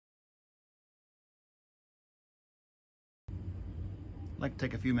I'd like to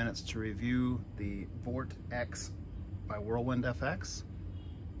take a few minutes to review the VORTX by Whirlwind FX.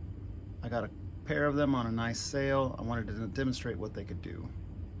 I got a pair of them on a nice sale. I wanted to demonstrate what they could do.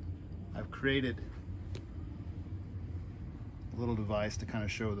 I've created a little device to kind of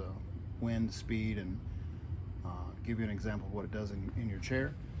show the wind speed and give you an example of what it does in your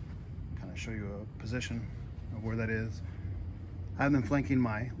chair. Kind of show you a position of where that is. I have them flanking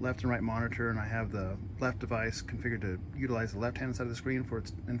my left and right monitor, and I have the left device configured to utilize the left-hand side of the screen for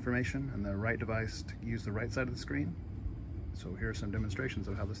its information and the right device to use the right side of the screen. So here are some demonstrations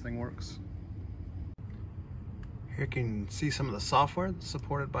of how this thing works. Here you can see some of the software that's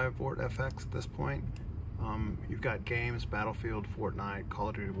supported by VORTX at this point. You've got games, Battlefield, Fortnite, Call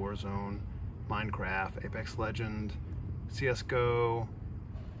of Duty Warzone, Minecraft, Apex Legends, CSGO,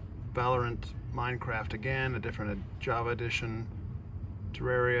 Valorant, Minecraft again, a different Java edition,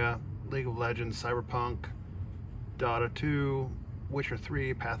 Terraria, League of Legends, Cyberpunk, Dota 2, Witcher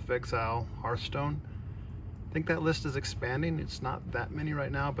 3, Path of Exile, Hearthstone. I think that list is expanding. It's not that many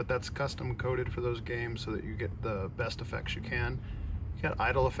right now, but that's custom coded for those games so that you get the best effects you can. You got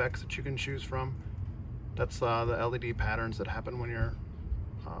idle effects that you can choose from. That's the LED patterns that happen when your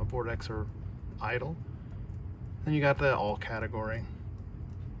VORTX are idle. Then you got the all category.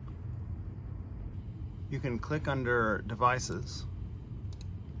 You can click under devices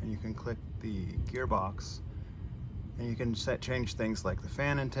and you can click the gearbox, and you can change things like the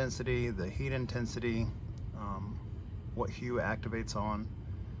fan intensity, the heat intensity, what hue activates on,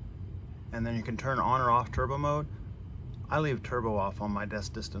 and then you can turn on or off turbo mode. I leave turbo off on my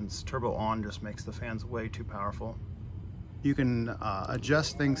desk distance. Turbo on just makes the fans way too powerful. You can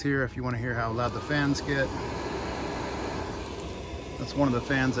adjust things here if you want to hear how loud the fans get. That's one of the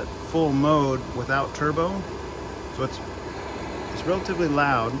fans at full mode without turbo. So it's relatively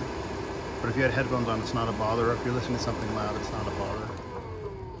loud, but if you had headphones on, it's not a bother. Or if you're listening to something loud, it's not a bother.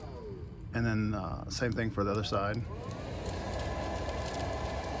 And then same thing for the other side.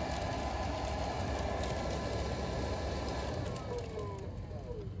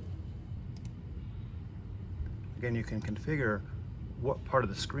 Again, you can configure what part of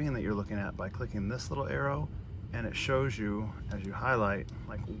the screen that you're looking at by clicking this little arrow, and it shows you, as you highlight,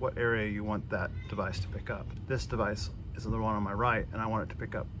 like what area you want that device to pick up. This device is the one on my right, and I want it to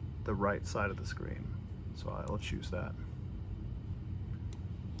pick up the right side of the screen. So I'll choose that.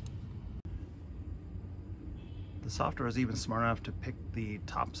 The software is even smart enough to pick the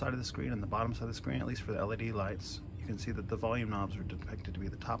top side of the screen and the bottom side of the screen, at least for the LED lights. You can see that the volume knobs are depicted to be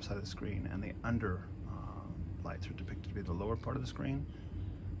the top side of the screen, and the under lights are depicted to be the lower part of the screen.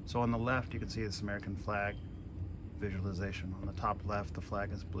 So on the left, you can see this American flag visualization. On the top left, the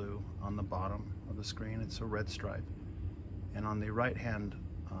flag is blue. On the bottom of the screen, it's a red stripe. And on the right-hand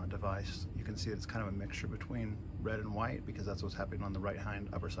device, you can see it's kind of a mixture between red and white, because that's what's happening on the right-hand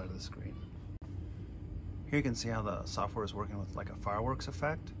upper side of the screen. Here you can see how the software is working with like a fireworks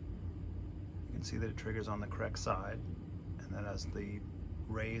effect. You can see that it triggers on the correct side, and then as the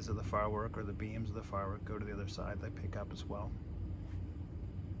rays of the firework or the beams of the firework go to the other side, they pick up as well.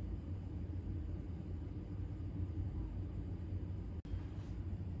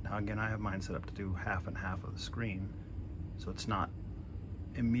 Now again, I have mine set up to do half and half of the screen, so it's not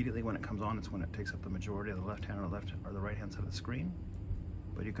immediately when it comes on, it's when it takes up the majority of the left hand or the right hand side of the screen.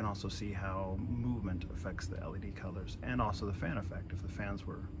 But you can also see how movement affects the LED colors, and also the fan effect if the fans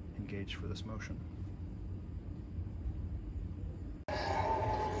were engaged for this motion.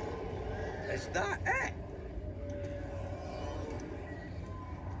 Is that it?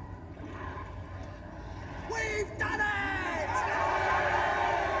 We've done it!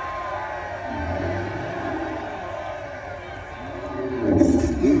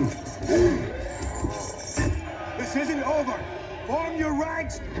 This isn't over. Form your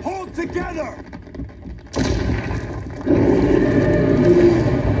ranks, hold together!